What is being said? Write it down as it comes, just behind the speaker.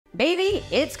Baby,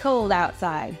 it's cold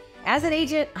outside. As an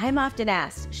agent, I'm often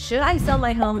asked, should I sell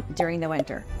my home during the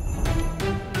winter?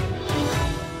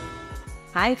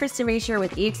 I'm Krista Mashore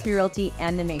with eXp Realty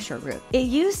and the Mashore Group. It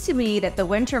used to be that the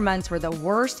winter months were the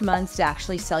worst months to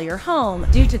actually sell your home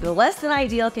due to the less than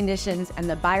ideal conditions and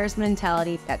the buyer's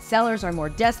mentality that sellers are more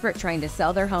desperate trying to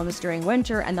sell their homes during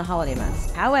winter and the holiday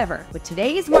months. However, with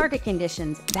today's market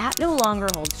conditions, that no longer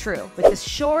holds true. With the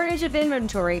shortage of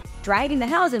inventory driving the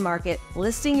housing market,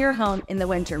 listing your home in the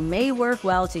winter may work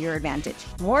well to your advantage.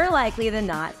 More likely than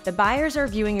not, the buyers are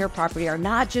viewing your property are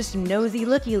not just nosy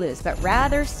looky-loos, but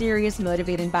rather serious motivated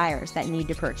buyers that need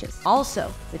to purchase.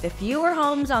 Also, with the fewer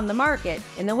homes on the market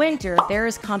in the winter, there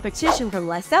is competition from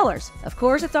less sellers. Of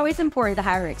course, it's always important to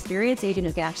hire an experienced agent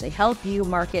who can actually help you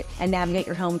market and navigate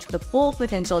your home to the full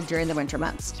potential during the winter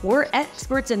months. We're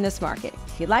experts in this market.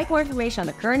 If you'd like more information on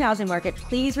the current housing market,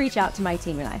 please reach out to my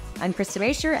team and I. I'm Krista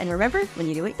Mashore, and remember, when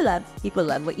you do what you love, people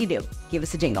love what you do. Give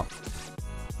us a jingle.